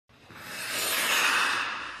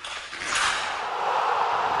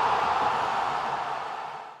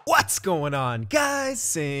What's going on,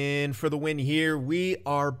 guys? And for the win here, we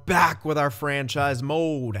are back with our franchise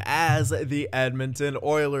mode as the Edmonton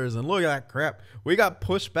Oilers. And look at that crap. We got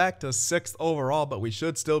pushed back to 6th overall, but we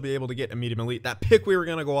should still be able to get a medium elite. That pick we were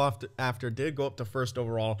going to go after did go up to 1st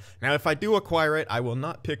overall. Now, if I do acquire it, I will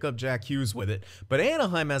not pick up Jack Hughes with it. But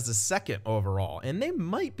Anaheim has the 2nd overall, and they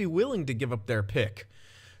might be willing to give up their pick.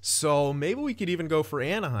 So maybe we could even go for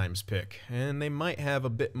Anaheim's pick, and they might have a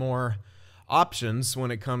bit more options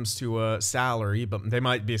when it comes to salary, but they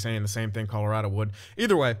might be saying the same thing Colorado would.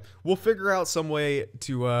 Either way, we'll figure out some way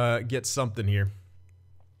to get something here.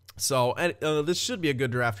 So this should be a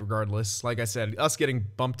good draft regardless. Like I said, us getting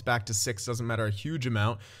bumped back to 6 doesn't matter a huge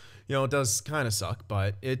amount. You know, it does kind of suck,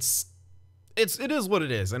 but it is what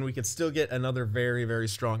it is, and we could still get another very, very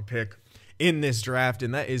strong pick in this draft,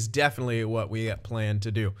 and that is definitely what we plan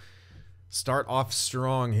to do. Start off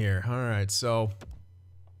strong here. All right, so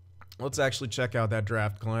let's actually check out that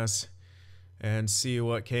draft class and see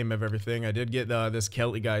what came of everything. I did get this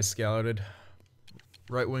Kelly guy scouted.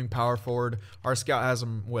 Right wing power forward. Our scout has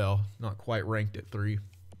him, well, not quite ranked at 3.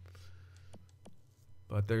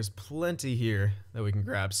 But there's plenty here that we can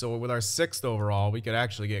grab. So with our 6th overall, we could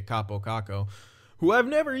actually get Capo, who I've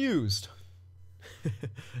never used.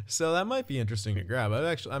 So that might be interesting to grab.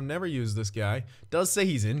 I've never used this guy. Does say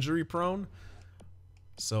he's injury prone.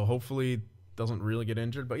 So hopefully doesn't really get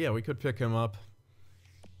injured, but yeah, we could pick him up.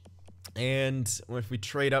 And if we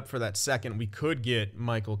trade up for that 2nd, we could get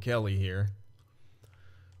Michael Kelly here,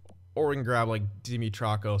 or we can grab like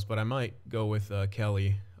Dimitrakos, but I might go with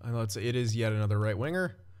Kelly. Let's say it is yet another right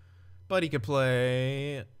winger, but he could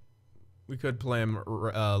play. We could play him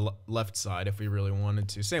left side if we really wanted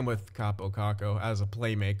to. Same with Capo as a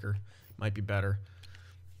playmaker, might be better.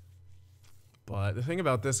 But the thing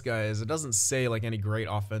about this guy is it doesn't say like any great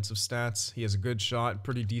offensive stats. He has a good shot,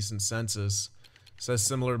 pretty decent senses. Says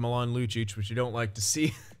similar to Milan Lucic, which you don't like to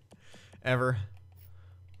see ever.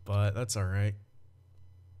 But that's all right.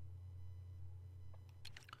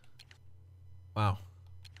 Wow.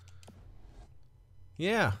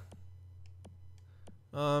 Yeah.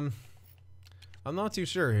 I'm not too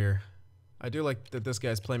sure here. I do like that this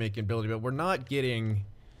guy's playmaking ability, but we're not getting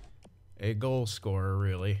a goal scorer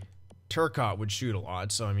really. Turcotte would shoot a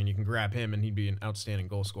lot, so I mean you can grab him and he'd be an outstanding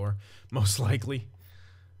goal scorer, most likely,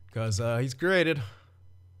 because he's graded,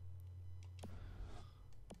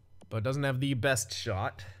 but doesn't have the best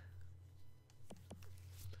shot.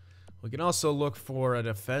 We can also look for a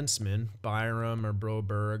defenseman, Byram or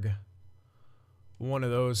Broberg, one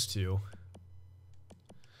of those two.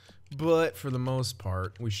 But for the most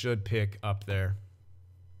part, we should pick up there.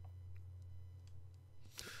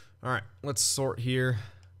 All right, let's sort here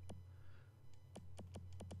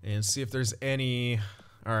and see if there's any.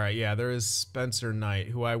 All right, yeah, there is Spencer Knight,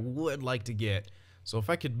 who I would like to get. So if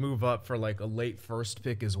I could move up for like a late 1st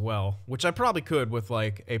pick as well, which I probably could with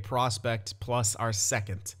like a prospect plus our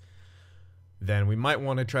 2nd, then we might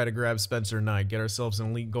want to try to grab Spencer Knight, get ourselves an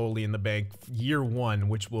elite goalie in the bank year 1,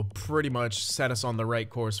 which will pretty much set us on the right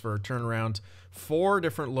course for a turnaround. 4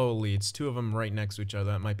 different low elites, 2 of them right next to each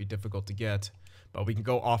other. That might be difficult to get, but we can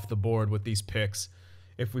go off the board with these picks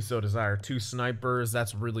if we so desire. 2 snipers,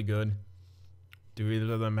 that's really good. Do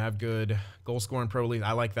either of them have good goal scoring pro elite?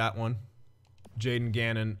 I like that one. Jaden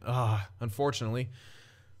Gannon. Unfortunately,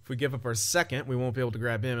 if we give up our 2nd, we won't be able to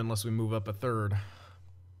grab him unless we move up a 3rd.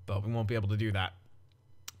 But we won't be able to do that.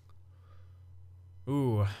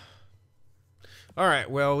 Ooh.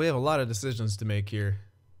 Alright, well, we have a lot of decisions to make here.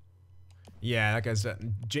 Yeah, that guy's...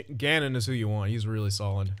 Gannon is who you want. He's really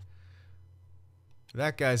solid.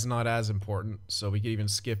 That guy's not as important, so we could even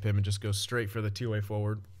skip him and just go straight for the 2-way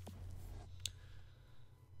forward.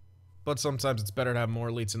 But sometimes it's better to have more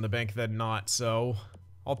elites in the bank than not, so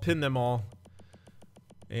I'll pin them all.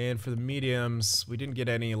 And for the mediums, we didn't get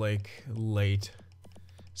any, like, late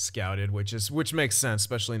scouted, which makes sense,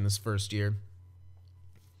 especially in this 1st year.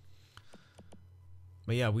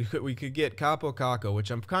 But yeah, we could get Capo, which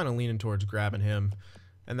I'm kind of leaning towards grabbing him,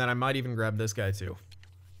 and then I might even grab this guy too.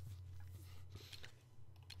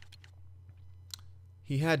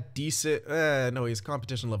 He had decent, no, he's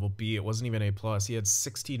competition level B. It wasn't even A+. He had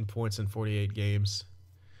 16 points in 48 games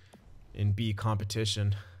in B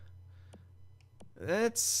competition.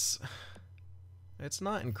 It's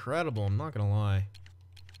not incredible, I'm not gonna lie.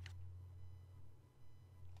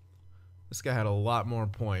 This guy had a lot more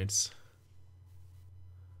points.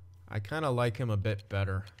 I kind of like him a bit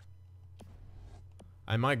better.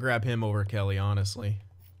 I might grab him over Kelly, honestly.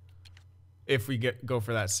 If we go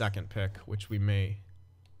for that 2nd pick, which we may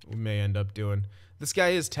end up doing. This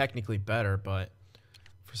guy is technically better, but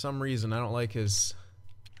for some reason I don't like his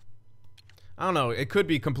I don't know. It could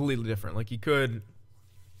be completely different. Like, he could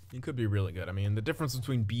be really good. I mean, the difference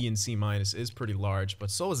between B and C minus is pretty large,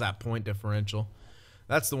 but so is that point differential.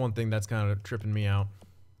 That's the one thing that's kind of tripping me out.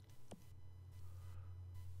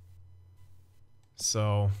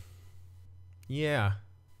 So, yeah.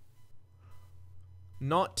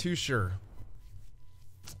 Not too sure.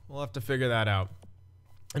 We'll have to figure that out.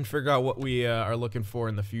 And figure out what we are looking for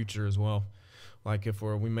in the future as well. Like if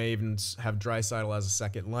we may even have Draisaitl as a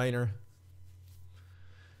second liner.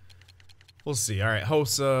 We'll see. All right,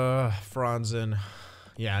 Hossa, Franzen.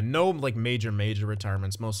 Yeah, no like major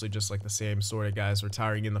retirements. Mostly just like the same sort of guys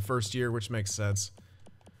retiring in the first year, which makes sense.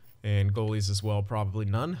 And goalies as well, probably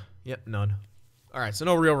none. Yep, none. All right, so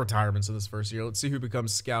no real retirements in this first year. Let's see who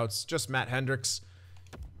becomes scouts. Just Matt Hendricks.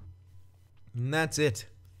 And that's it.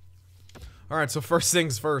 All right, so first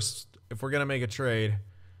things first. If we're going to make a trade,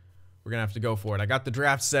 we're going to have to go for it. I got the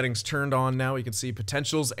draft settings turned on now. You can see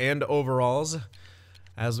potentials and overalls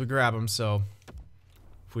as we grab them. So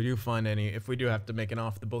if we do find any, if we do have to make an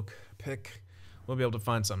off-the-book pick, we'll be able to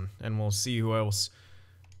find some. And we'll see who else.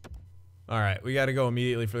 All right, we got to go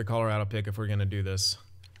immediately for the Colorado pick if we're going to do this.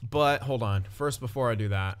 But hold on. First, before I do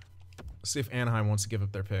that, let's see if Anaheim wants to give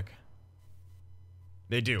up their pick.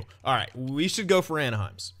 They do. All right, we should go for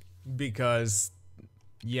Anaheim's because,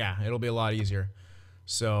 yeah, it'll be a lot easier.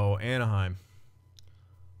 So, Anaheim.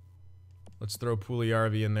 Let's throw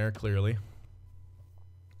Puljujarvi in there, clearly.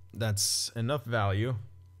 That's enough value.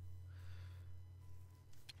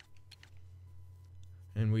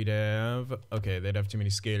 And we'd have... Okay, they'd have too many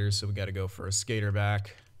skaters, so we got to go for a skater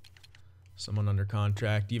back. Someone under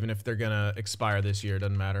contract, even if they're going to expire this year,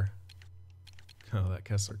 doesn't matter. Oh, that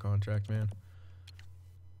Kessler contract, man.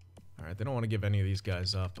 All right, they don't want to give any of these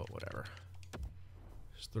guys up, but whatever.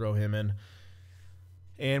 Just throw him in.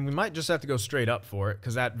 And we might just have to go straight up for it,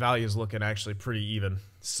 because that value is looking actually pretty even.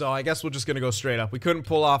 So I guess we're just going to go straight up. We couldn't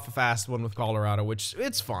pull off a fast one with Colorado, which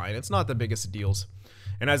it's fine. It's not the biggest of deals.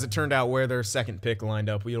 And as it turned out, where their second pick lined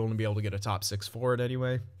up, we'd only be able to get a top 6 forward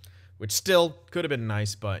anyway. Which still could have been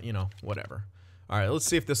nice, but, you know, whatever. All right, let's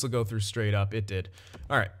see if this will go through straight up. It did.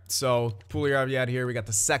 All right, so Puljujarvi out here. We got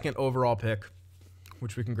the second overall pick,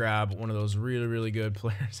 which we can grab one of those really good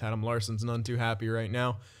players. Adam Larsson's none too happy right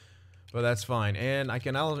now, but that's fine. And I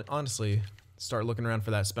can honestly start looking around for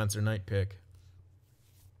that Spencer Knight pick.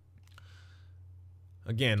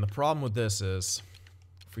 Again, the problem with this is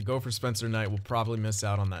if we go for Spencer Knight, we'll probably miss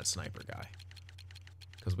out on that sniper guy.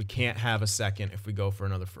 Because we can't have a second if we go for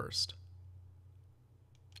another first.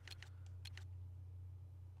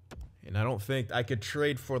 And I don't think I could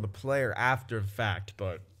trade for the player after the fact,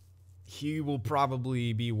 but he will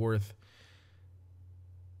probably be worth...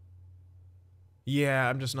 Yeah,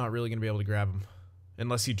 I'm just not really going to be able to grab him.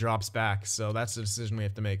 Unless he drops back. So that's the decision we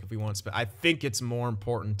have to make if we want... I think it's more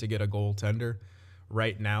important to get a goaltender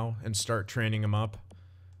right now and start training him up.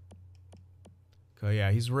 Okay,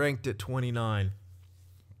 yeah, he's ranked at 29.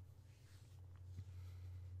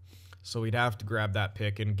 So we'd have to grab that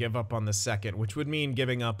pick and give up on the second, which would mean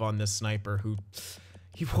giving up on this sniper who...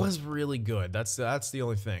 He was really good. That's the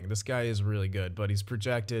only thing. This guy is really good, but he's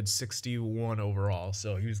projected 61 overall.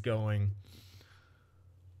 So he's going,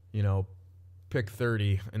 you know, pick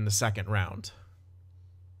 30 in the second round.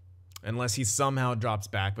 Unless he somehow drops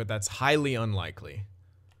back, but that's highly unlikely.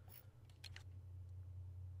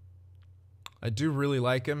 I do really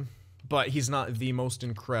like him, but he's not the most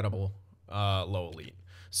incredible low elite.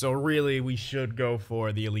 So really, we should go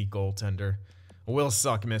for the elite goaltender. We'll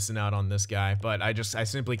suck missing out on this guy, but I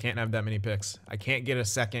simply can't have that many picks. I can't get a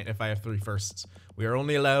second if I have 3 firsts. We are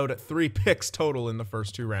only allowed 3 picks total in the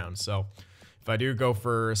first 2 rounds. So if I do go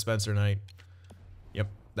for Spencer Knight, yep,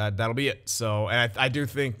 that'll be it. So and I do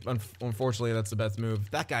think, unfortunately, that's the best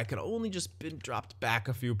move. That guy could have only just been dropped back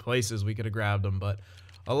a few places. We could have grabbed him, but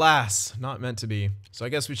alas, not meant to be. So I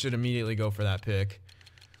guess we should immediately go for that pick.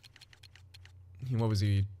 What was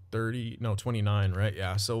he? 30? No, 29, right?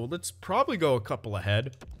 Yeah, so let's probably go a couple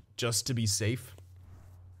ahead just to be safe.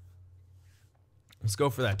 Let's go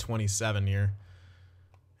for that 27 here.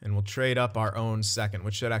 And we'll trade up our own second,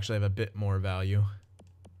 which should actually have a bit more value.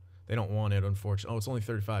 They don't want it, unfortunately. Oh, it's only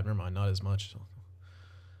 35. Never mind, not as much. I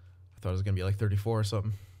thought it was going to be like 34 or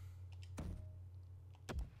something.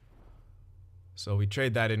 So we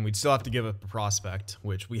trade that in. We'd still have to give up a prospect,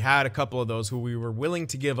 which we had a couple of those who we were willing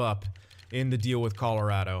to give up in the deal with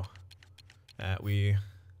Colorado that we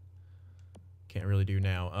can't really do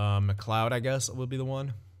now. McLeod, I guess, will be the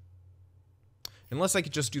one. Unless I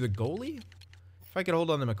could just do the goalie. If I could hold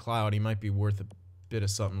on to McLeod, he might be worth a bit of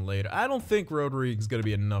something later. I don't think Rodrigue's going to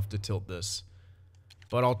be enough to tilt this.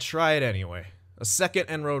 But I'll try it anyway. A second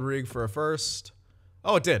and Rodrigue for a first.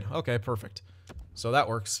 Oh, it did. Okay, perfect. So that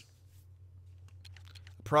works.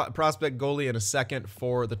 Prospect goalie in a second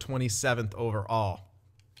for the 27th overall.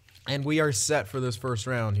 And we are set for this first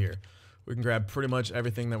round here. We can grab pretty much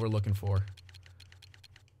everything that we're looking for.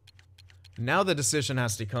 Now the decision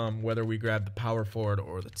has to come whether we grab the power forward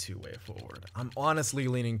or the two-way forward. I'm honestly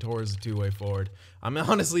leaning towards the two-way forward. I'm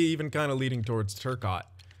honestly even kind of leaning towards Turcotte,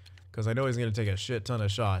 because I know he's going to take a shit ton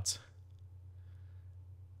of shots.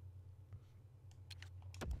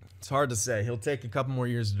 It's hard to say. He'll take a couple more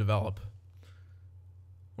years to develop,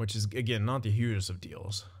 which is, again, not the hugest of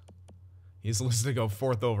deals. He's listed to go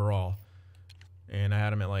 4th overall, and I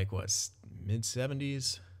had him at, like, what,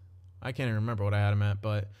 mid-70s? I can't even remember what I had him at,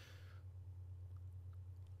 but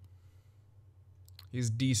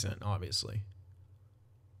he's decent, obviously.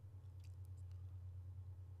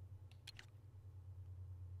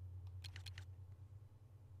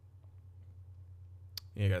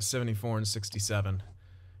 Yeah, got 74 and 67.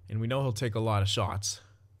 And we know he'll take a lot of shots.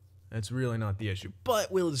 That's really not the issue.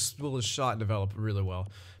 But will his shot develop really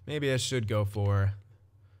well? Maybe I should go for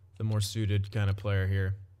the more suited kind of player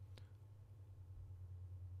here.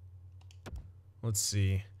 Let's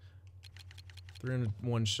see.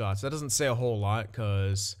 301 shots. That doesn't say a whole lot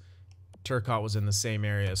because Turcotte was in the same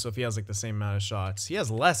area. So if he has like the same amount of shots, he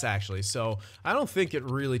has less actually. So I don't think it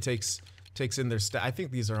really takes in their stat. I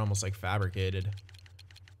think these are almost like fabricated.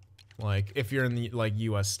 Like if you're in the like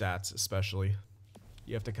US stats especially,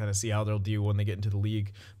 you have to kind of see how they'll do when they get into the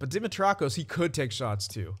league. But Dimitrakos, he could take shots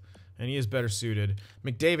too, and he is better suited.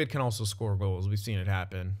 McDavid can also score goals. We've seen it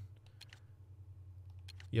happen.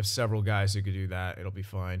 You have several guys who could do that. It'll be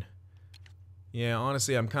fine. Yeah,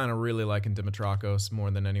 honestly, I'm kind of really liking Dimitrakos more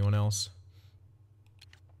than anyone else.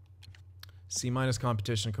 C-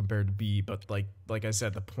 competition compared to B, but like I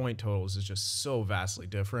said, the point totals is just so vastly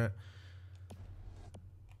different.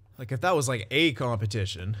 Like if that was like A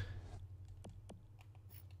competition,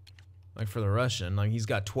 like for the Russian, like he's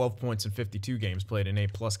got 12 points in 52 games played in A+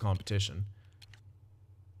 competition.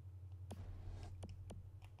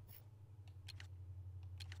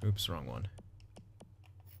 Oops, wrong one.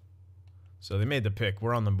 So they made the pick.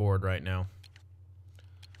 We're on the board right now.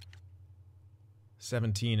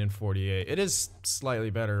 17 and 48. It is slightly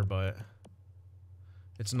better, but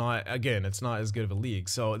it's not, again, it's not as good of a league.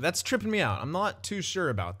 So that's tripping me out. I'm not too sure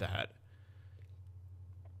about that.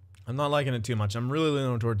 I'm not liking it too much. I'm really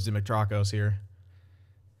leaning towards Dimitrakos here,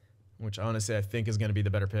 which honestly I think is going to be the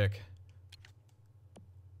better pick.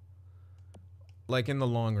 Like in the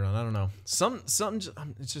long run, I don't know.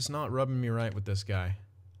 It's just not rubbing me right with this guy.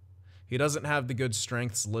 He doesn't have the good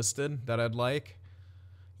strengths listed that I'd like.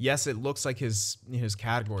 Yes, it looks like his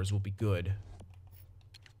categories will be good.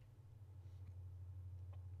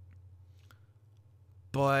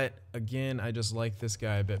 But again, I just like this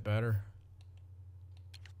guy a bit better.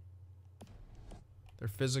 Their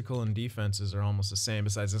physical and defenses are almost the same.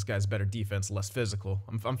 Besides, this guy's better defense, less physical.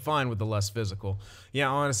 I'm fine with the less physical. Yeah,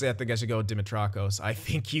 honestly, I think I should go with Dimitrakos. I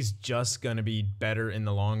think he's just gonna be better in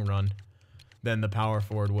the long run than the power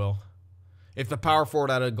forward will. If the power forward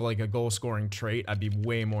had like a goal-scoring trait, I'd be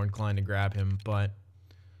way more inclined to grab him. But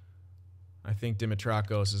I think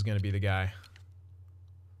Dimitrakos is gonna be the guy.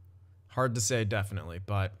 Hard to say, definitely,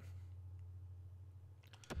 but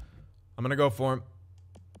I'm gonna go for him.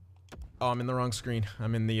 Oh, I'm in the wrong screen.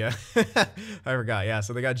 I'm in the, I forgot. Yeah,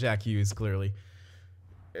 so they got Jack Hughes, clearly.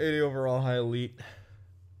 80 overall, high elite.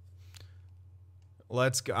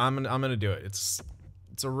 Let's go. I'm gonna do it. It's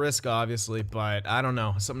a risk, obviously, but I don't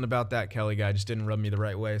know. Something about that Kelly guy just didn't rub me the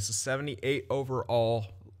right way. So 78 overall,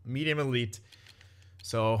 medium elite.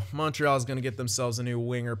 So Montreal's gonna get themselves a new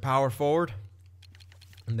winger power forward.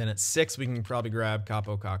 And then at 6, we can probably grab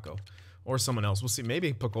Capo Caco. Or someone else. We'll see.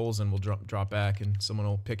 Maybe Pukolzin will drop back and someone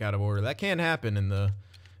will pick out of order. That can happen in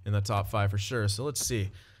the top 5 for sure. So let's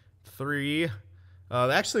see. 3. They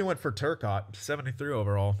actually went for Turcotte. 73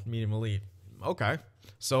 overall, medium elite. Okay.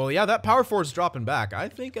 So yeah, that power forward's dropping back. I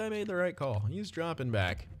think I made the right call. He's dropping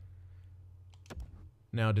back.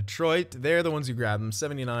 Now Detroit, they're the ones who grabbed him.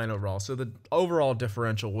 79 overall. So the overall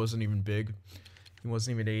differential wasn't even big. He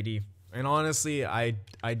wasn't even 80. And honestly, I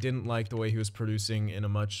didn't like the way he was producing in a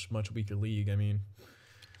much weaker league. I mean,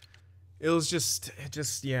 it just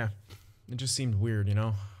seemed weird, you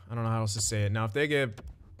know? I don't know how else to say it. Now, if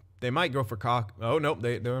they might go for oh, nope,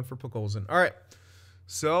 they went for Pukolzin. All right,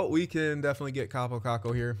 so we can definitely get Capo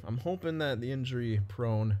Caco here. I'm hoping that the injury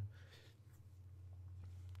prone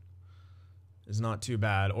is not too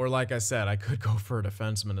bad. Or like I said, I could go for a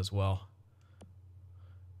defenseman as well.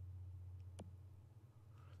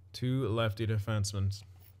 2 lefty defensemen.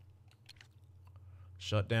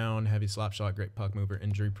 Shut down, heavy slap shot, great puck mover,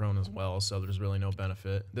 injury prone as well, so there's really no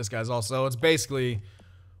benefit. This guy's also, it's basically,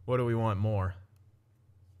 what do we want more?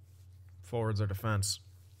 Forwards or defense?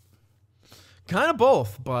 Kind of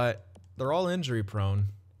both, but they're all injury prone.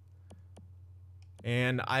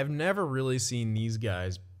 And I've never really seen these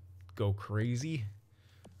guys go crazy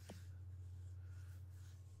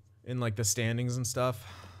in like the standings and stuff.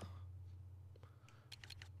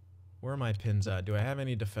 Where are my pins at? Do I have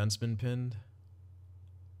any defensemen pinned?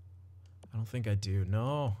 I don't think I do.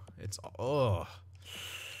 No, it's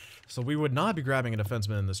so we would not be grabbing a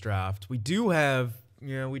defenseman in this draft. We do have,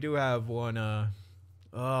 we do have one.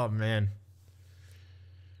 Oh man,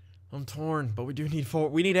 I'm torn, but we do need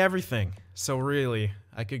we need everything. So really,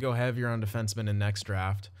 I could go heavier on defensemen in next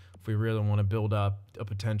draft if we really want to build up a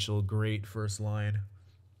potential great first line.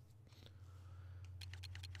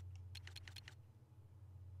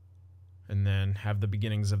 And then have the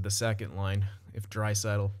beginnings of the second line if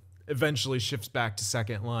Draisaitl eventually shifts back to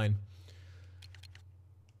second line.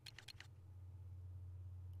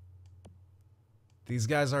 These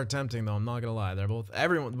guys are tempting though, I'm not gonna lie. They're both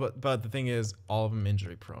but the thing is, all of them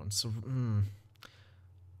injury prone. So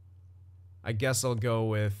I guess I'll go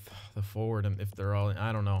with the forward if they're all,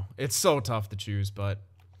 I don't know. It's so tough to choose, but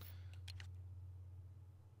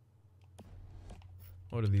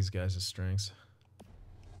what are these guys' strengths?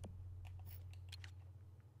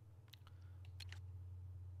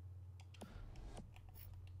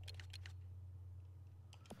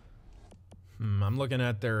 I'm looking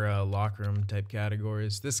at their locker room type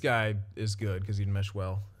categories. This guy is good because he'd mesh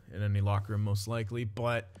well in any locker room most likely,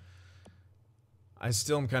 but I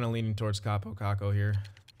still am kind of leaning towards Capo Caco here,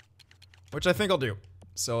 which I think I'll do.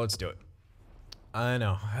 So let's do it. I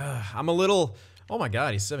know. I'm a little, oh my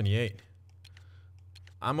god, he's 78.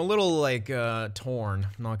 I'm a little like torn,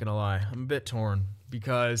 not gonna lie. I'm a bit torn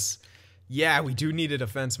because yeah, we do need a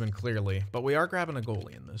defenseman clearly, but we are grabbing a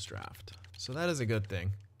goalie in this draft. So that is a good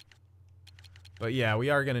thing. But yeah, we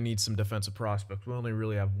are going to need some defensive prospects. We only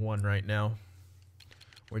really have one right now,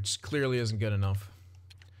 which clearly isn't good enough.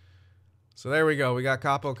 So there we go. We got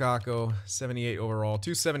Capo Caco, 78 overall,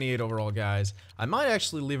 278 overall guys. I might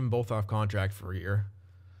actually leave them both off contract for a year.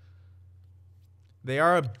 They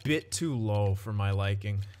are a bit too low for my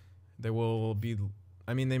liking. They will be,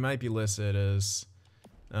 I mean, they might be listed as,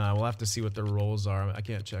 we'll have to see what their roles are. I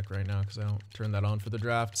can't check right now because I don't turn that on for the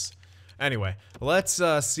drafts. Anyway, let's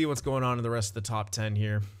see what's going on in the rest of the top 10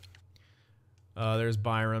 here. There's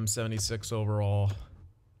Byram, 76 overall.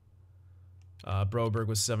 Broberg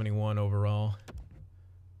was 71 overall.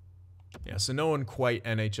 Yeah, so no one quite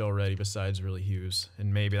NHL ready besides really Hughes.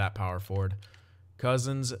 And maybe that power forward.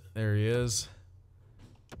 Cousins, there he is.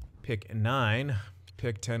 Pick 9.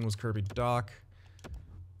 Pick 10 was Kirby Doc.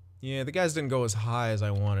 Yeah, the guys didn't go as high as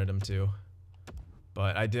I wanted them to.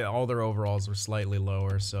 But I did, all their overalls were slightly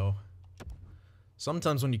lower, so...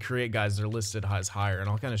 Sometimes when you create guys, they're listed as higher, and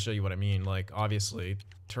I'll kind of show you what I mean. Like, obviously,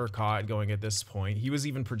 Turcotte going at this point. He was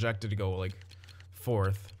even projected to go, like,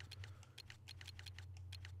 4th.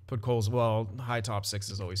 Put Cole's, well, high top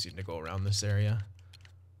 6s always seem to go around this area.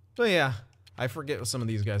 But yeah, I forget what some of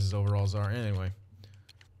these guys' overalls are. Anyway,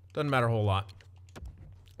 doesn't matter a whole lot.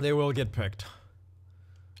 They will get picked.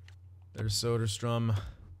 There's Soderstrom.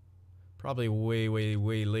 Probably way, way,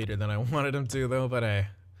 way later than I wanted him to, though, but hey.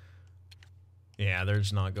 Yeah, they're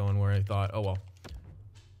just not going where I thought. Oh well.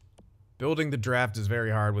 Building the draft is very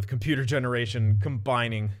hard with computer generation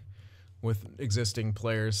combining with existing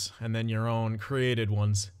players and then your own created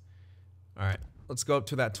ones. Alright, let's go up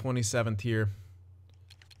to that 27th here.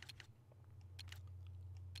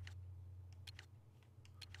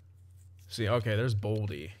 See, okay, there's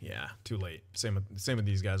Boldy. Yeah, too late. Same with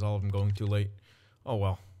these guys, all of them going too late. Oh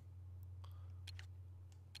well.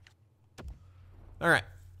 Alright.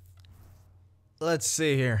 Let's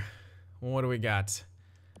see here. What do we got?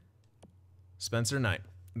 Spencer Knight.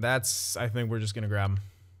 That's, I think we're just going to grab him.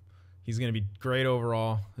 He's going to be great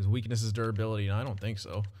overall. His weakness is durability. No, I don't think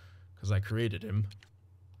so, because I created him.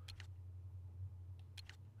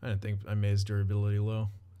 I didn't think I made his durability low.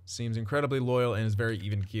 Seems incredibly loyal and is very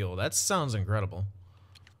even keel. That sounds incredible.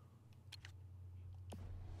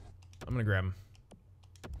 I'm going to grab him.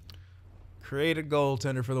 Created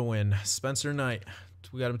goaltender for the win. Spencer Knight.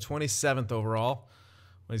 We got him 27th overall.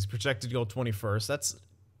 When he's projected to go 21st. That's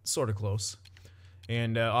sort of close.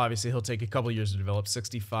 And obviously he'll take a couple years to develop.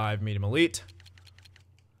 65 medium elite.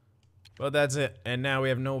 But that's it. And now we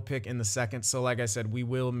have no pick in the second. So like I said, we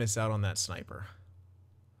will miss out on that sniper.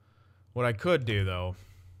 What I could do though.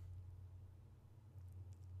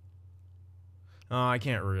 Oh, I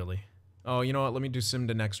can't really. Oh, you know what? Let me do Sim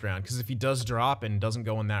to next round. Because if he does drop and doesn't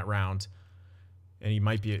go in that round, And he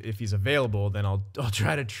might be, if he's available, then I'll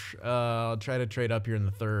try to trade up here in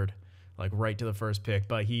the third, like right to the first pick.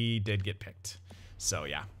 But he did get picked, so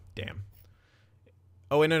yeah, damn.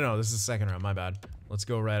 Oh wait, no, this is the second round. My bad. Let's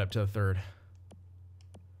go right up to the third,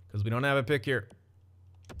 because we don't have a pick here.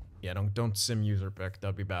 Yeah, don't sim user pick.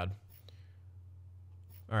 That'd be bad.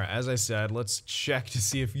 All right, as I said, let's check to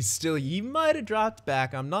see if he might have dropped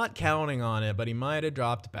back. I'm not counting on it, but he might have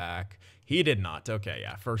dropped back. He did not. Okay,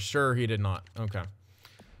 yeah, for sure he did not. Okay.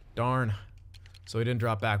 Darn. So he didn't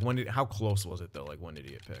drop back. How close was it though? Like when did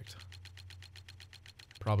he get picked?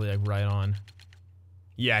 Probably like right on.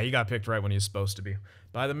 Yeah, he got picked right when he was supposed to be.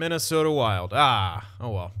 By the Minnesota Wild. Ah,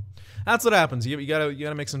 oh well. That's what happens. You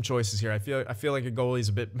gotta make some choices here. I feel like a goalie's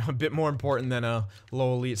a bit more important than a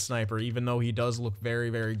low elite sniper, even though he does look very,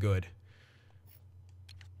 very good.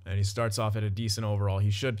 And he starts off at a decent overall. He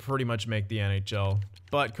should pretty much make the NHL,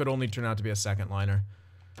 but could only turn out to be a second liner.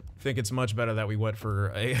 I think it's much better that we went for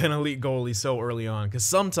an elite goalie so early on, because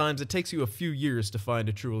sometimes it takes you a few years to find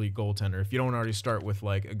a true elite goaltender if you don't already start with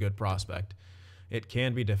like a good prospect. It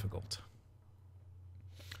can be difficult.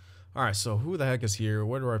 All right, so who the heck is here?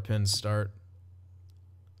 Where do our pins start?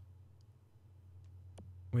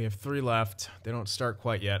 We have 3 left. They don't start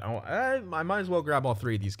quite yet. I might as well grab all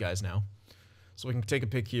 3 of these guys now. So we can take a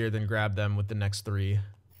pick here, then grab them with the next 3.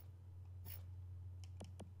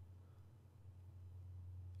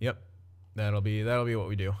 Yep. That'll be what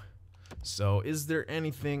we do. So is there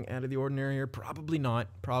anything out of the ordinary here? Probably not.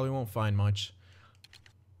 Probably won't find much.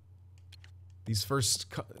 These first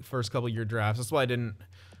couple year drafts. That's why I didn't.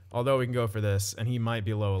 Although we can go for this, and he might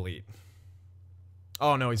be low elite.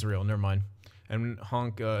 Oh, no, he's real. Never mind. And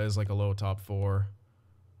Honk is like a low top 4.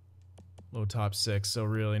 Low top 6, so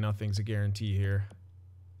really nothing's a guarantee here.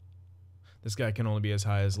 This guy can only be as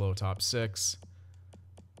high as low top 6.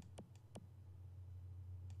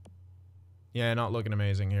 Yeah, not looking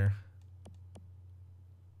amazing here.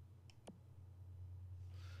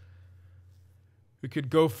 We could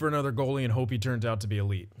go for another goalie and hope he turns out to be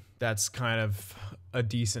elite. That's kind of a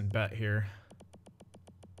decent bet here.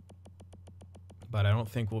 But I don't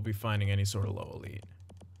think we'll be finding any sort of low elite.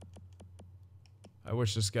 I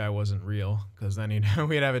wish this guy wasn't real, because then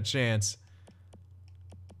we'd have a chance.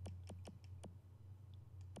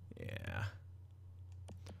 Yeah.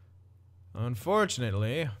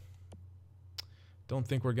 Unfortunately, don't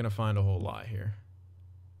think we're going to find a whole lot here.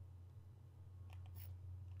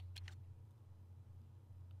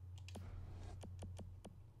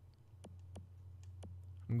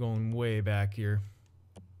 I'm going way back here.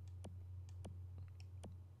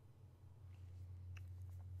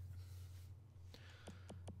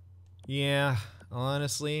 Yeah,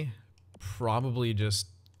 honestly, probably just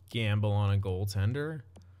gamble on a goaltender.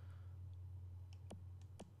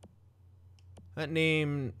 That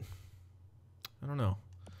name, I don't know.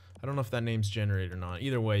 I don't know if that name's generated or not.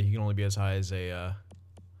 Either way, he can only be as high as a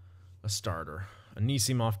starter.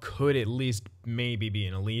 Anisimov could at least maybe be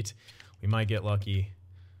an elite. We might get lucky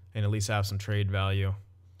and at least have some trade value.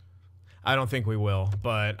 I don't think we will,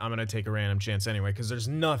 but I'm going to take a random chance anyway, because there's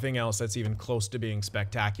nothing else that's even close to being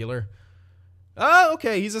spectacular. Oh,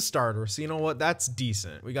 okay, he's a starter. So you know what? That's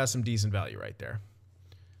decent. We got some decent value right there.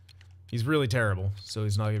 He's really terrible, so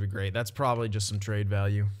he's not going to be great. That's probably just some trade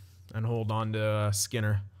value. And hold on to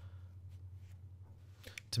Skinner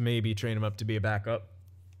to maybe train him up to be a backup.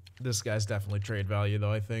 This guy's definitely trade value,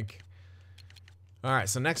 though, I think. All right,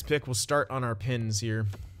 so next pick, we'll start on our pins here.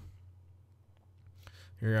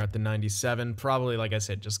 Here at the 97. Probably, like I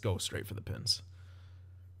said, just go straight for the pins.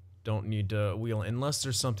 Don't need to wheel unless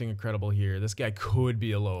there's something incredible here. This guy could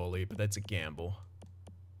be a low elite, but that's a gamble.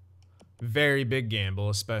 Very big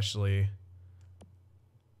gamble, especially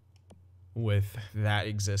with that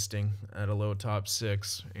existing at a low top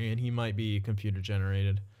 6. And he might be computer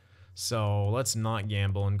generated. So let's not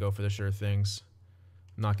gamble and go for the sure things.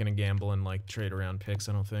 I'm not going to gamble and like trade around picks,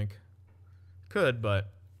 I don't think. Could,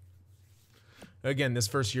 but again, this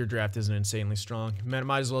first year draft isn't insanely strong.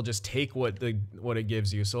 Might as well just take what it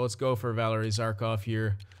gives you. So let's go for Valery Zarkov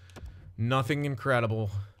here. Nothing incredible.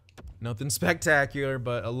 Nothing spectacular,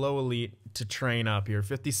 but a low elite to train up here.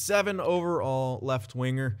 57 overall left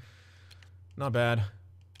winger. Not bad.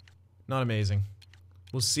 Not amazing.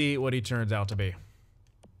 We'll see what he turns out to be.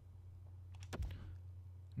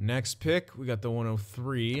 Next pick, we got the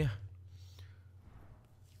 103.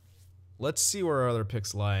 Let's see where our other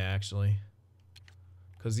picks lie, actually.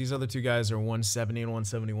 Because these other two guys are 170 and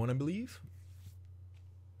 171, I believe.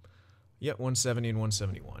 Yep, 170 and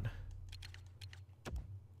 171.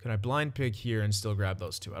 Can I blind pick here and still grab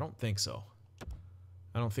those two? I don't think so.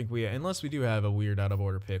 I don't think we... Unless we do have a weird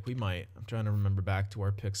out-of-order pick. We might. I'm trying to remember back to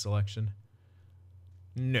our pick selection.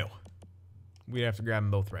 No. We have to grab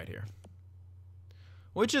them both right here.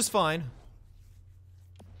 Which is fine.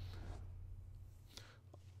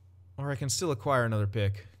 Or I can still acquire another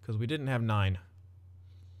pick, because we didn't have 9.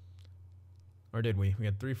 Or did we? We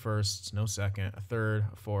had 3 firsts, no second, a third,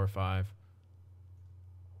 a 4, or 5.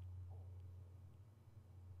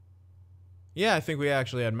 Yeah, I think we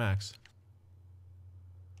actually had max.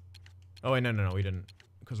 Oh, wait, no, we didn't.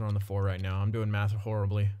 Because we're on the 4 right now. I'm doing math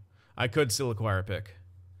horribly. I could still acquire a pick.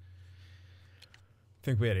 I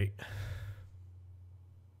think we had 8.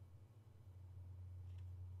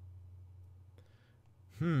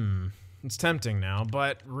 It's tempting now,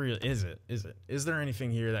 but is it? Is there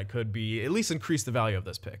anything here that could be, at least increase the value of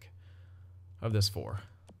this pick? Of this 4.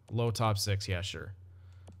 Low top 6, yeah, sure.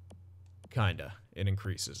 Kinda. It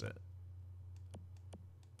increases it.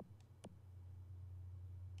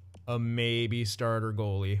 A maybe starter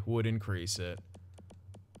goalie would increase it.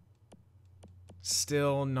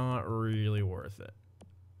 Still not really worth it.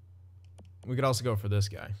 We could also go for this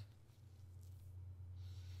guy.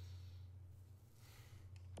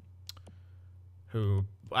 Who,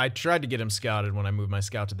 I tried to get him scouted when I moved my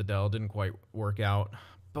scout to the Dell. Didn't quite work out.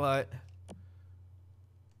 But,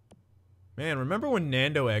 man, remember when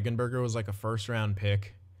Nando Eggenberger was like a first-round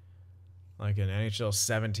pick? Like in NHL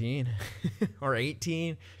 17 or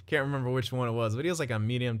 18? Can't remember which one it was. But he was like a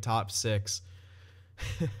medium top 6.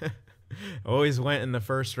 Always went in the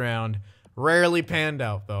first round. Rarely panned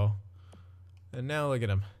out, though. And now look at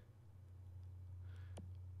him.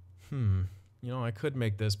 You know, I could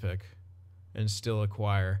make this pick and still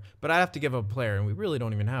acquire. But I have to give up a player, and we really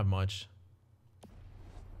don't even have much.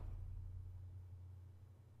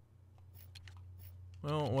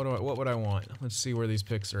 Well, what would I want? Let's see where these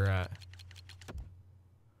picks are at.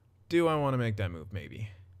 Do I want to make that move? Maybe.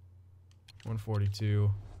 142.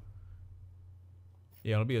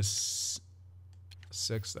 Yeah, it'll be a 6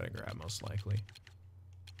 that I grab, most likely.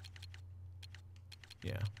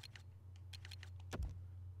 Yeah.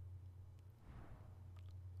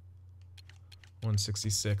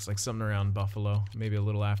 $166, like something around Buffalo. Maybe a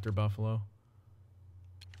little after Buffalo.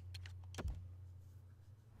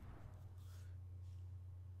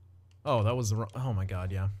 Oh, that was the wrong... Oh my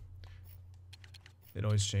god, yeah. It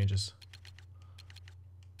always changes.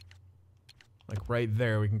 Like right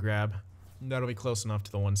there we can grab. That'll be close enough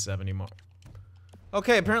to the 170 mark.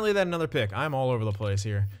 Okay, apparently they had another pick. I'm all over the place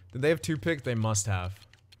here. Did they have 2 picks? They must have.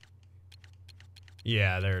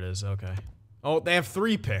 Yeah, there it is. Okay. Oh, they have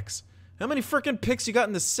 3 picks. How many freaking picks you got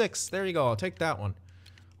in the 6? There you go. I'll take that one.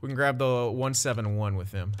 We can grab the 171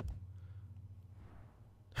 with him.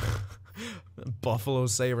 Buffalo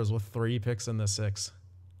Sabres with 3 picks in the 6.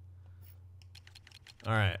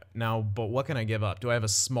 Alright, now, but what can I give up? Do I have a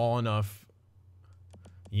small enough...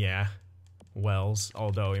 Yeah. Wells,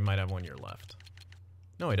 although he might have 1 year left.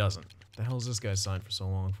 No, he doesn't. The hell is this guy signed for so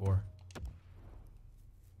long for?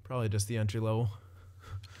 Probably just the entry level.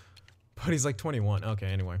 But he's like 21. Okay,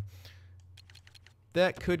 anyway.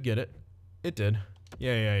 That could get it. It did.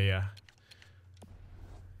 Yeah.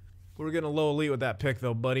 We're getting a low elite with that pick,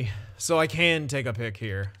 though, buddy. So I can take a pick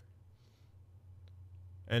here.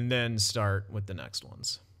 And then start with the next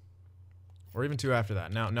ones. Or even 2 after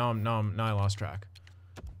that. Now I lost track.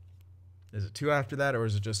 Is it 2 after that, or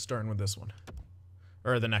is it just starting with this one?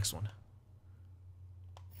 Or the next one?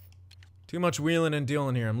 Too much wheeling and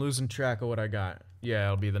dealing here. I'm losing track of what I got. Yeah,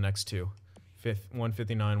 it'll be the next 2.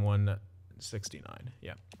 159, 169.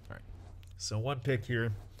 Yeah, alright. So 1 pick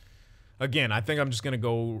here. Again, I think I'm just going to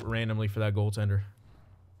go randomly for that goaltender.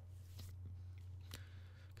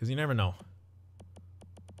 Because you never know.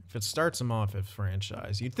 If it starts him off at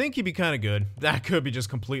franchise, you'd think he'd be kind of good. That could be just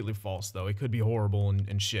completely false, though. He could be horrible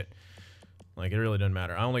and shit. Like, it really doesn't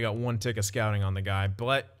matter. I only got 1 tick of scouting on the guy,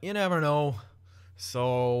 but you never know.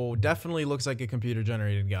 So, definitely looks like a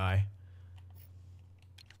computer-generated guy.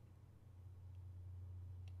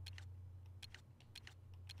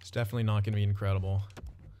 It's definitely not going to be incredible.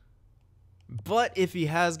 But if he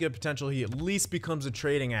has good potential, he at least becomes a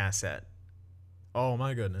trading asset. Oh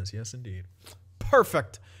my goodness, yes indeed.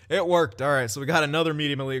 Perfect. It worked. All right, so we got another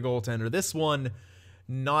medium elite goaltender. This one,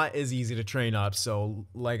 not as easy to train up. So,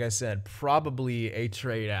 like I said, probably a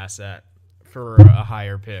trade asset for a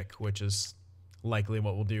higher pick, which is likely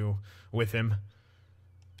what we'll do with him.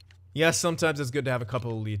 Yes, sometimes it's good to have a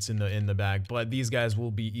couple elites in the bag, but these guys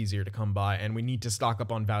will be easier to come by, and we need to stock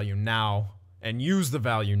up on value now and use the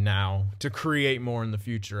value now to create more in the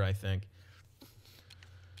future, I think.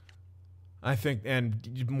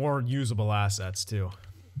 And more usable assets, too.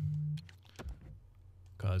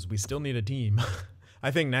 Because we still need a team.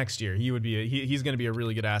 I think next year he would be he's going to be a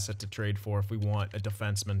really good asset to trade for if we want a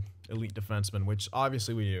defenseman, elite defenseman, which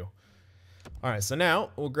obviously we do. All right, so now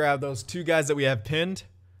we'll grab those 2 guys that we have pinned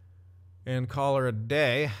and call her a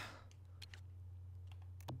day.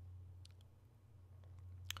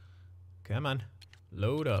 Come on.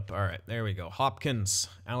 Load up. All right, there we go. Hopkins.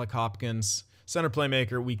 Alec Hopkins. Center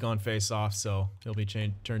playmaker, weak on face-off, so he'll be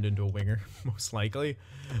turned into a winger, most likely.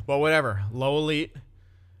 But whatever. Low elite.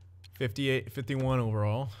 58, 51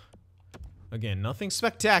 overall. Again, nothing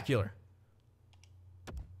spectacular.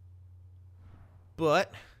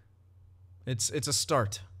 But it's a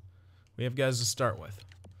start. We have guys to start with.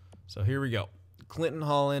 So here we go. Clinton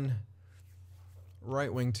Holland.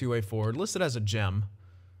 Right wing, 2-way forward. Listed as a gem.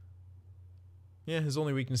 Yeah, his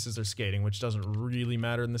only weaknesses are skating, which doesn't really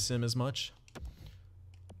matter in the sim as much.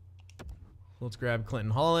 Let's grab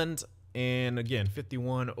Clinton Holland. And again,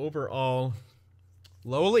 51 overall.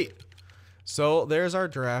 Low elite. So there's our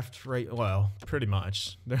draft, right? Well, pretty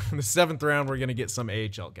much. In the 7th round, we're going to get some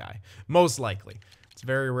AHL guy. Most likely. It's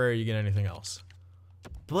very rare you get anything else.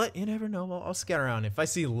 But you never know. I'll scout around. If I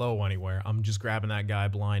see low anywhere, I'm just grabbing that guy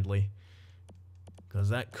blindly. Because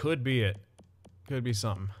that could be it. Could be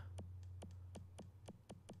something.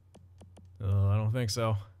 I don't think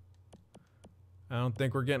so. I don't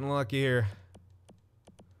think we're getting lucky here.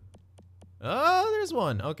 Oh, there's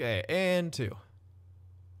one. Okay, and 2.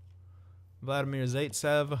 Vladimir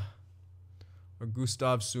Zaitsev or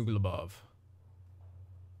Gustav Suglobov.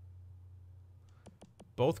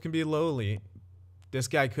 Both can be low elite. This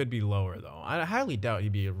guy could be lower, though. I highly doubt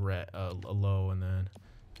he'd be a low and then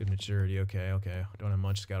good maturity. Okay. Don't have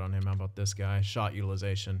much scout on him. How about this guy? Shot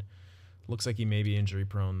utilization. Looks like he may be injury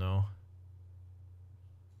prone, though.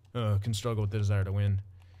 Can struggle with the desire to win.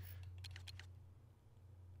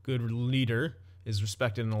 Good leader. Is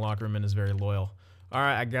respected in the locker room and is very loyal.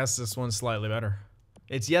 Alright, I guess this one's slightly better.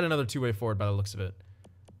 It's yet another 2-way forward by the looks of it.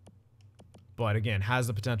 But again, has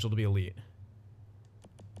the potential to be elite.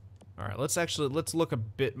 Alright, let's look a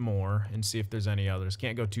bit more and see if there's any others.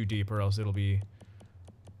 Can't go too deep or else it'll be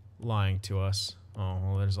lying to us. Oh,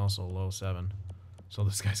 well, there's also a low 7. So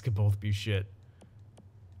these guys could both be shit.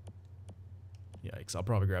 Yikes, I'll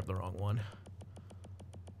probably grab the wrong one.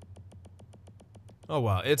 Oh,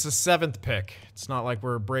 wow. It's a 7th pick. It's not like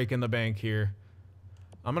we're breaking the bank here.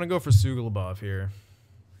 I'm going to go for Suglobov here.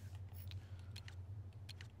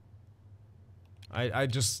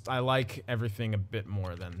 I like everything a bit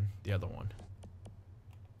more than the other one.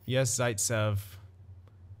 Yes, Zaitsev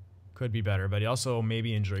could be better, but he also may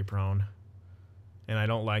be injury prone. And I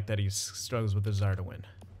don't like that he struggles with the desire to win.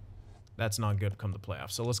 That's not good come the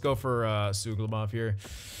playoffs. So let's go for Suglobov here.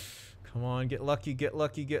 Come on, get lucky, get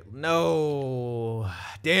lucky, get... No!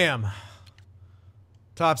 Damn.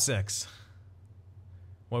 Top 6.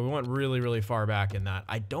 Well, we went really, really far back in that.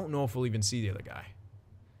 I don't know if we'll even see the other guy.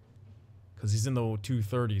 Because he's in the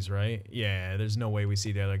 230s, right? Yeah, there's no way we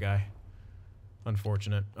see the other guy.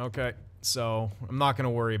 Unfortunate. Okay, so I'm not going to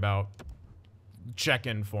worry about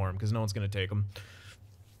check-in for him because no one's going to take him.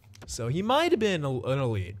 So he might have been an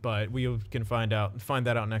elite, but we can find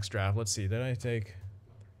that out next draft. Let's see. Did I take...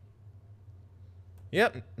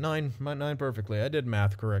 Yep, 9 perfectly. I did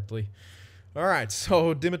math correctly. All right,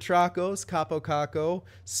 so Dimitrakos, Kapokako,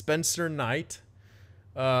 Spencer Knight,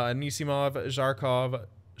 Anisimov, Zharkov,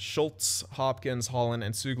 Schultz, Hopkins, Holland,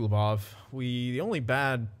 and Suglobov. The only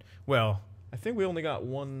bad... Well, I think we only got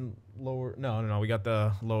one lower... No, we got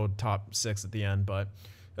the low top 6 at the end, but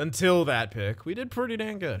until that pick, we did pretty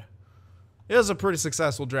dang good. It was a pretty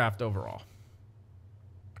successful draft overall.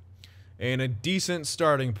 And a decent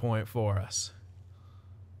starting point for us.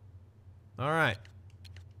 All right.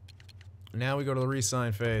 Now we go to the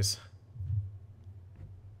re-sign phase.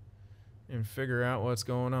 And figure out what's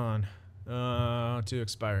going on. 2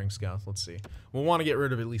 expiring scouts. Let's see. We'll want to get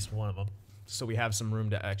rid of at least one of them. So we have some room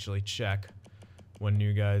to actually check when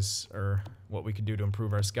new guys or what we could do to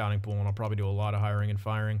improve our scouting pool. And I'll probably do a lot of hiring and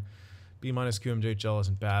firing. B- QMJHL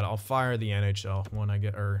isn't bad. I'll fire the NHL when I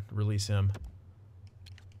get or release him.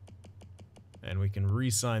 And we can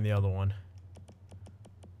re-sign the other one.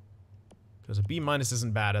 Because a B-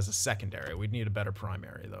 isn't bad as a secondary. We'd need a better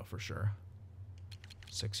primary, though, for sure.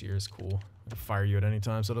 6 years, cool. I can fire you at any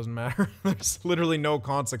time, so it doesn't matter. There's literally no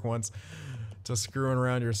consequence to screwing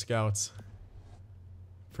around your scouts.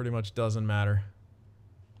 Pretty much doesn't matter.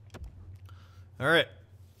 All right.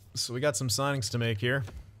 So we got some signings to make here,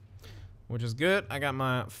 which is good. I got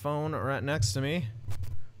my phone right next to me,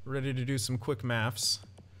 ready to do some quick maths.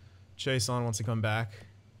 Chase on once he come back.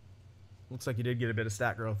 Looks like he did get a bit of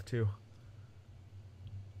stat growth, too.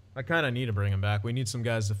 I kind of need to bring him back. We need some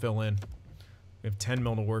guys to fill in. We have 10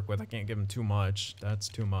 mil to work with. I can't give him too much. That's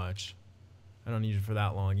too much. I don't need it for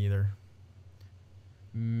that long either.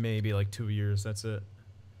 Maybe like 2 years. That's it.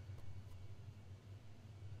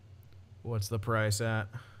 What's the price at?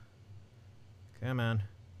 Come on.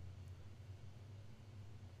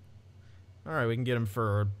 Alright, we can get him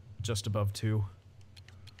for just above 2.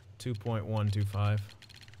 2.125.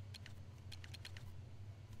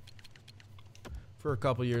 For a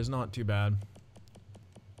couple years, not too bad.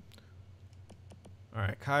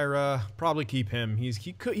 Alright, Kyra, probably keep him.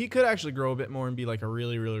 He could actually grow a bit more and be like a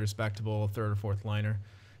really, really respectable third or fourth liner.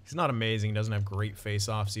 He's not amazing, doesn't have great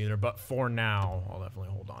face-offs either, but for now, I'll definitely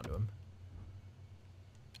hold on to him.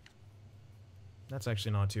 That's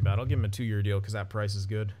actually not too bad. I'll give him a 2-year deal because that price is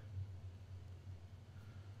good.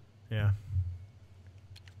 Yeah.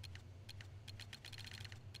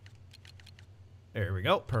 There we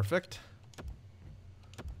go. Perfect.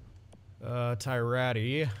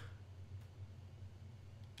 Tyrati.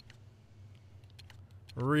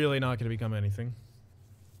 Really not going to become anything.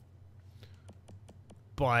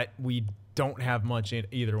 But we don't have much in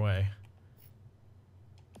either way.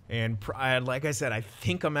 And like I said, I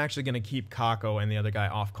think I'm actually going to keep Kako and the other guy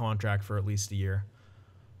off contract for at least a year.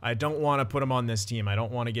 I don't want to put them on this team. I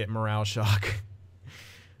don't want to get morale shock.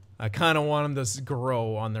 I kind of want them to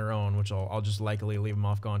grow on their own, which I'll just likely leave them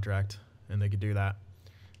off contract, and they could do that.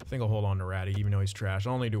 I think I'll hold on to Ratty, even though he's trash.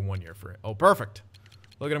 I'll only do 1 year for it. Oh, perfect.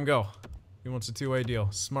 Look at him go. He wants a 2-way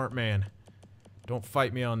deal. Smart man. Don't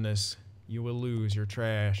fight me on this. You will lose. You're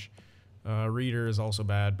trash. Reader is also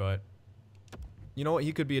bad, but you know what?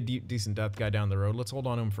 He could be a decent depth guy down the road. Let's hold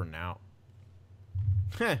on to him for now.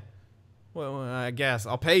 Heh. Well, I guess.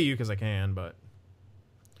 I'll pay you because I can, but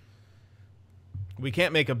we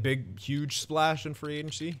can't make a big, huge splash in free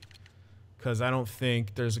agency because I don't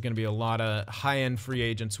think there's going to be a lot of high-end free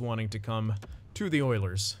agents wanting to come to the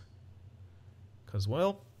Oilers. Because,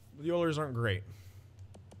 well, the Oilers aren't great.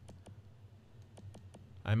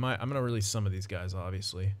 I'm going to release some of these guys,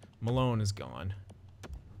 obviously. Malone is gone.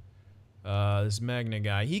 This Magna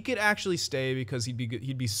guy, he could actually stay because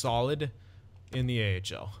he'd be solid in the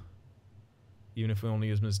AHL. Even if we only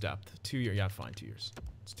use him as depth. 2 years, yeah, fine, 2 years.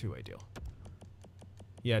 It's a 2-way deal.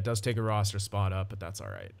 Yeah, it does take a roster spot up, but that's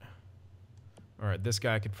alright. Alright, this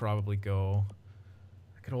guy could probably go.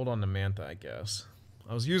 I could hold on to Mantha, I guess.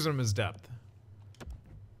 I was using him as depth.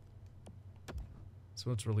 So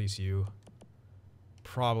let's release you.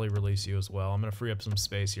 Probably release you as well. I'm going to free up some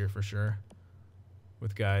space here for sure.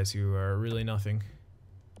 With guys who are really nothing.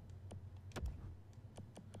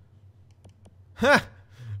 Ha!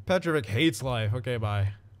 Petrovic hates life. Okay, bye.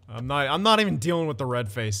 I'm not even dealing with the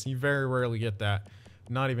red face. You very rarely get that.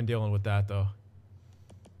 Not even dealing with that though.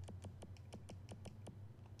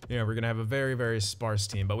 Yeah, we're gonna have a very, very sparse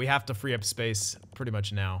team, but we have to free up space pretty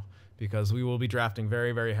much now because we will be drafting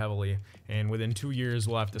very, very heavily, and within 2 years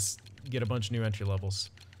we'll have to get a bunch of new entry levels.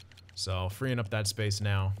 So freeing up that space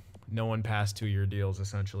now. No one past 2-year deals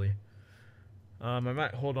essentially. I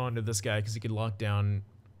might hold on to this guy because he could lock down.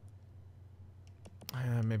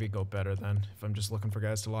 Maybe go better then if I'm just looking for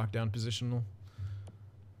guys to lock down positional.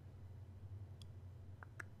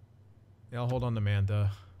 Yeah, I'll hold on to Mantha.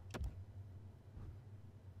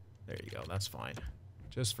 There you go, that's fine.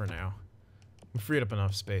 Just for now. We freed up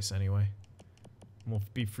enough space anyway. We'll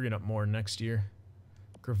be freeing up more next year.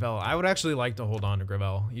 Gravel. I would actually like to hold on to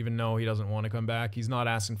Gravel, even though he doesn't want to come back. He's not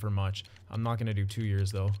asking for much. I'm not going to do 2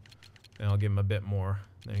 years though. And I'll give him a bit more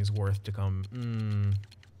than he's worth to come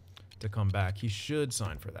back. He should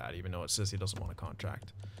sign for that, even though it says he doesn't want a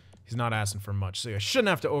contract. He's not asking for much, so I shouldn't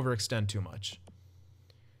have to overextend too much.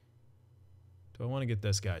 Do I want to get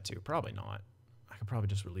this guy too? Probably not. I could probably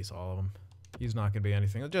just release all of them. He's not going to be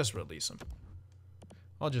anything. I'll just release him.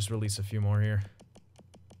 I'll just release a few more here.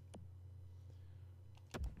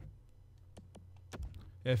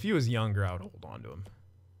 Yeah, if he was younger, I would hold on to him.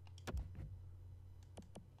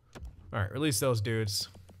 Alright, release those dudes.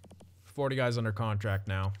 40 guys under contract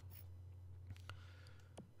now.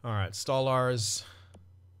 Alright, Stolarz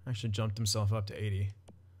actually jumped himself up to 80.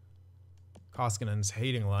 Koskinen's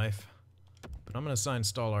hating life. But I'm going to sign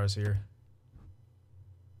Stolarz here.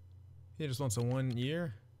 He just wants a 1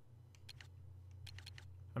 year?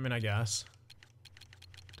 I mean, I guess.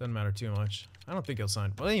 Doesn't matter too much. I don't think he'll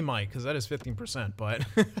sign. Well, he might, because that is 15%, but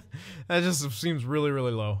that just seems really,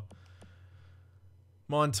 really low.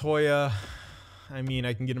 Montoya, I mean,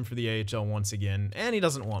 I can get him for the AHL once again, and he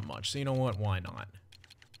doesn't want much, so you know what? Why not?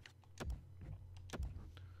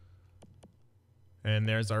 And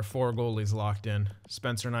there's our 4 goalies locked in.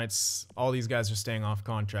 Spencer Knight's, all these guys are staying off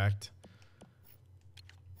contract.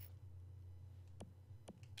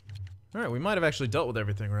 All right, we might have actually dealt with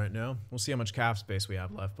everything right now. We'll see how much cap space we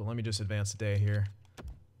have left, but let me just advance a day here.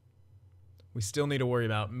 We still need to worry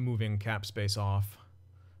about moving cap space off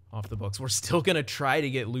the books. We're still going to try to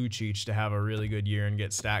get Lucic to have a really good year and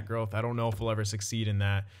get stat growth. I don't know if we'll ever succeed in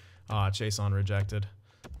that. Chase on rejected.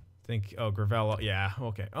 Oh, Gravel, yeah,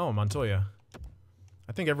 okay. Oh, Montoya.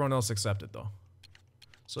 I think everyone else accepted, though.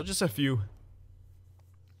 So just a few.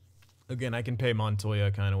 Again, I can pay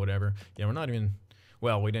Montoya, kind of whatever. Yeah, we're not even...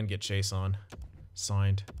 Well, we didn't get Chase on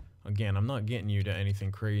signed. Again, I'm not getting you to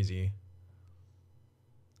anything crazy.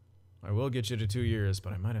 I will get you to 2 years,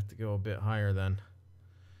 but I might have to go a bit higher then.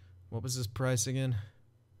 What was this price again?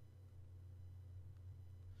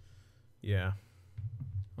 Yeah.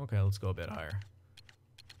 Okay, let's go a bit higher.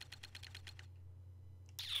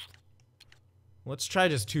 Let's try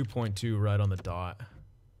just 2.2 right on the dot.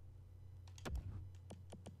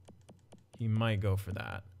 He might go for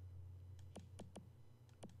that.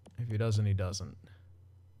 If he doesn't, he doesn't.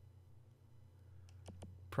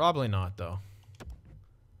 Probably not, though.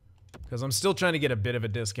 Because I'm still trying to get a bit of a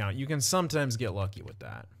discount. You can sometimes get lucky with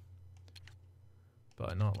that.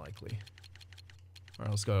 But not likely.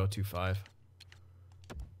 Alright, let's go 2.5.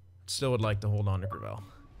 Still would like to hold on to Gravel.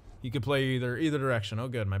 You could play either direction. Oh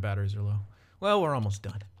good, my batteries are low. Well, we're almost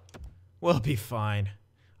done. We'll be fine.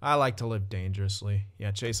 I like to live dangerously.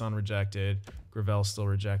 Yeah, Chase on rejected. Gravel still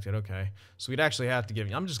rejected. Okay. So we'd actually have to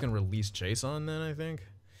give... I'm just going to release Chase on then, I think.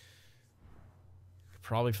 Could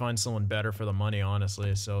probably find someone better for the money,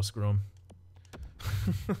 honestly, so screw him.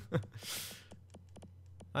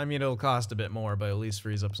 I mean, it'll cost a bit more, but at least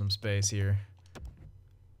frees up some space here.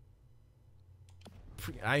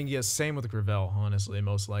 I guess same with Gravel, honestly,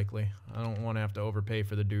 most likely. I don't want to have to overpay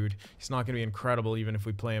for the dude. He's not going to be incredible even if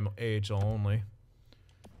we play him AHL only.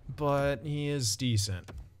 But he is decent.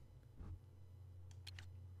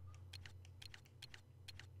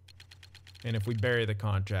 And if we bury the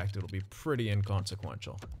contract, it'll be pretty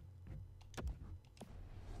inconsequential.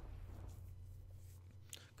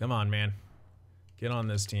 Come on, man. Get on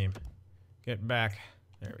this team. Get back.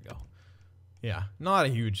 There we go. Yeah, not a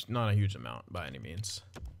huge amount by any means.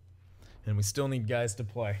 And we still need guys to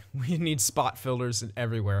play. We need spot fillers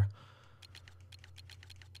everywhere.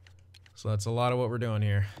 So that's a lot of what we're doing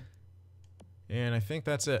here. And I think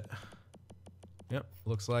that's it. Yep,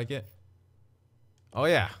 looks like it. Oh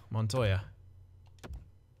yeah, Montoya.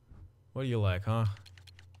 What do you like, huh?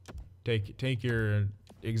 Take your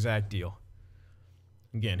exact deal.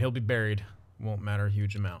 Again, he'll be buried. Won't matter a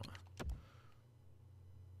huge amount.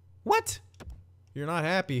 What? You're not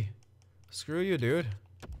happy. Screw you, dude.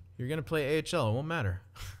 You're gonna play AHL. It won't matter.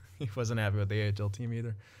 He wasn't happy with the AHL team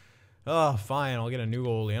either. Oh, fine. I'll get a new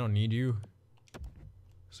goalie. I don't need you.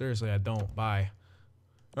 Seriously, I don't. Bye.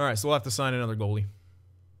 Alright, so we'll have to sign another goalie.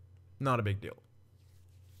 Not a big deal.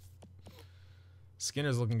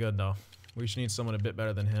 Skinner's looking good, though. We should need someone a bit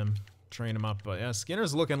better than him. Train him up. But yeah,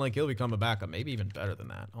 Skinner's looking like he'll become a backup. Maybe even better than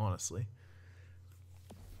that, honestly.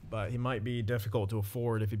 But he might be difficult to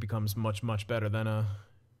afford if he becomes much, much better than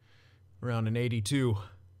around an 82.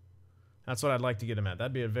 That's what I'd like to get him at.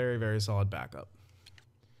 That'd be a very, very solid backup.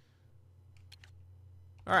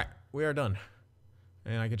 Alright, we are done.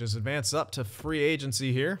 And I could just advance up to free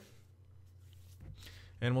agency here.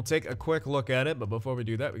 And we'll take a quick look at it. But before we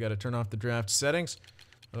do that, we got to turn off the draft settings.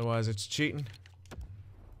 Otherwise, it's cheating.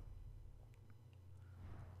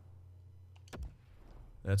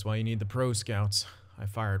 That's why you need the pro scouts. I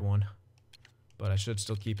fired one. But I should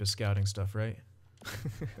still keep his scouting stuff, right?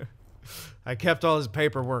 I kept all his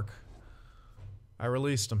paperwork. I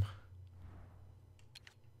released him.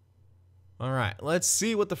 Alright, let's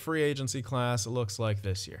see what the free agency class looks like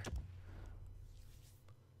this year.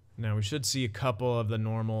 Now, we should see a couple of the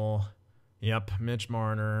normal... Yep, Mitch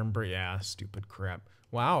Marner. Yeah, stupid crap.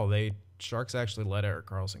 Wow, Sharks actually let Erik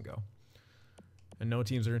Karlsson go. And no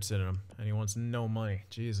teams are interested in him. And he wants no money.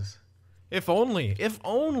 Jesus. If only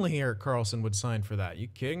Erik Karlsson would sign for that. You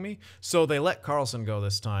kidding me? So they let Karlsson go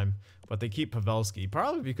this time, but they keep Pavelski.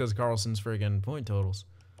 Probably because Karlsson's friggin' point totals.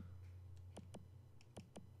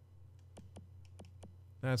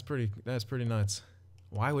 That's pretty nuts.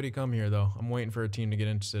 Why would he come here, though? I'm waiting for a team to get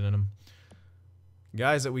interested in him.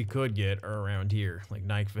 Guys that we could get are around here, like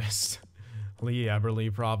Nyquist, Lee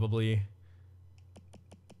Eberle, probably.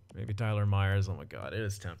 Maybe Tyler Myers. Oh my god, it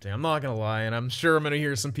is tempting. I'm not gonna lie, and I'm sure I'm gonna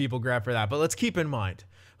hear some people grab for that. But let's keep in mind.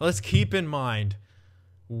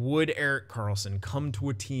 Would Erik Karlsson come to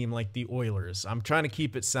a team like the Oilers? I'm trying to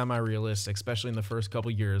keep it semi-realistic, especially in the first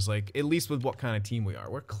couple years. Like, at least with what kind of team we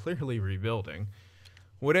are. We're clearly rebuilding.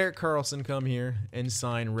 Would Erik Karlsson come here and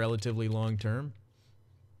sign relatively long-term?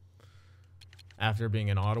 after being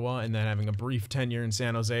in Ottawa and then having a brief tenure in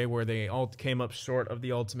San Jose where they all came up short of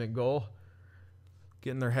the ultimate goal,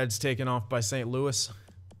 getting their heads taken off by St. Louis.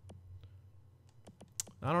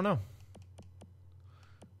 I don't know.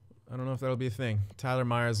 I don't know if that'll be a thing. Tyler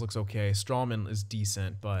Myers looks okay. Strawman is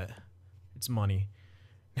decent, but it's money.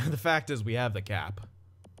 The fact is we have the cap.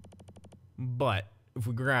 But if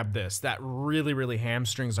we grab this, that really, really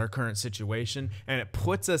hamstrings our current situation, and it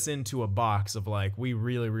puts us into a box of like, we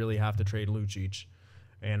really, really have to trade Lucic.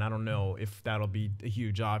 And I don't know if that'll be a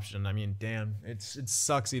huge option. I mean, damn, it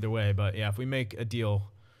sucks either way. But yeah, if we make a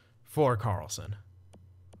deal for Karlsson,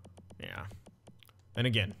 yeah. And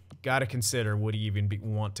again, got to consider, would he even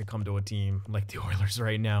want to come to a team like the Oilers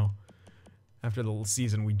right now after the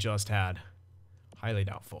season we just had? Highly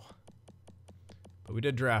doubtful. But we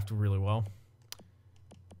did draft really well.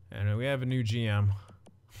 And we have a new GM.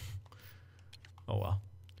 Oh, well.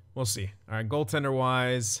 We'll see. All right,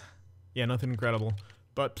 goaltender-wise, yeah, nothing incredible.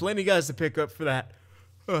 But plenty of guys to pick up for that,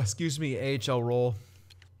 excuse me, AHL role.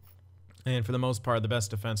 And for the most part, the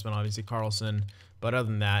best defenseman, obviously, Karlsson. But other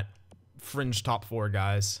than that, fringe top 4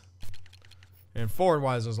 guys. And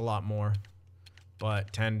forward-wise, there's a lot more.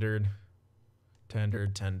 But tendered.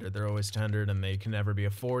 They're always tendered, and they can never be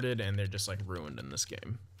afforded, and they're just, like, ruined in this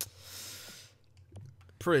game.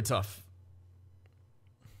 Pretty tough.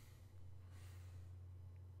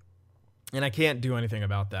 And I can't do anything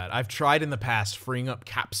about that. I've tried in the past freeing up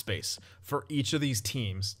cap space for each of these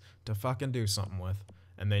teams to fucking do something with,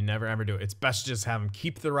 and they never ever do it. It's best to just have them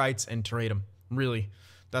keep the rights and trade them. Really.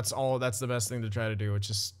 That's all. That's the best thing to try to do, which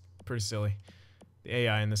is pretty silly. The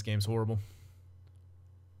AI in this game is horrible.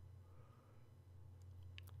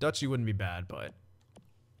 Dutchy wouldn't be bad, but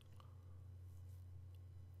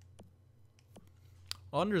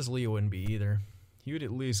Anders Lee wouldn't be either. He would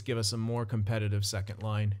at least give us a more competitive second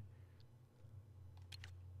line.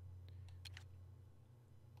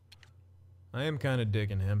 I am kind of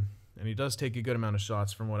digging him, and he does take a good amount of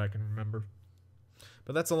shots from what I can remember.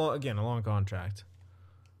 But that's, a long contract.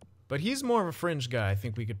 But he's more of a fringe guy I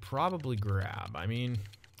think we could probably grab. I mean,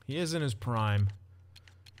 he is in his prime.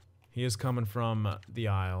 He is coming from the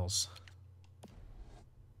Isles.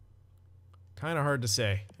 Kind of hard to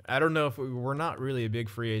say. I don't know if we're not really a big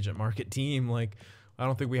free agent market team. Like, I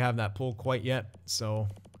don't think we have that pull quite yet. So,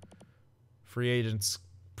 free agents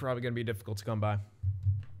probably going to be difficult to come by.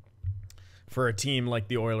 For a team like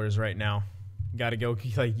the Oilers right now. Got to go,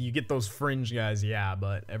 like, you get those fringe guys, yeah,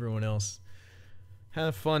 but everyone else,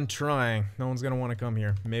 have fun trying. No one's going to want to come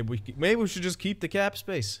here. Maybe we should just keep the cap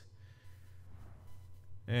space.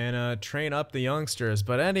 And train up the youngsters.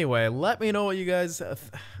 But anyway, let me know what you guys,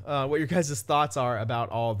 what your guys' thoughts are about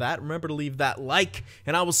all that. Remember to leave that like,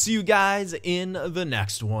 and I will see you guys in the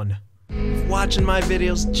next one. If watching my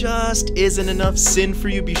videos just isn't enough sin for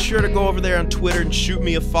you, be sure to go over there on Twitter and shoot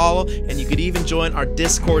me a follow. And you could even join our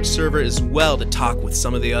Discord server as well to talk with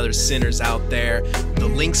some of the other sinners out there. The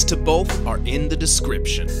links to both are in the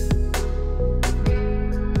description.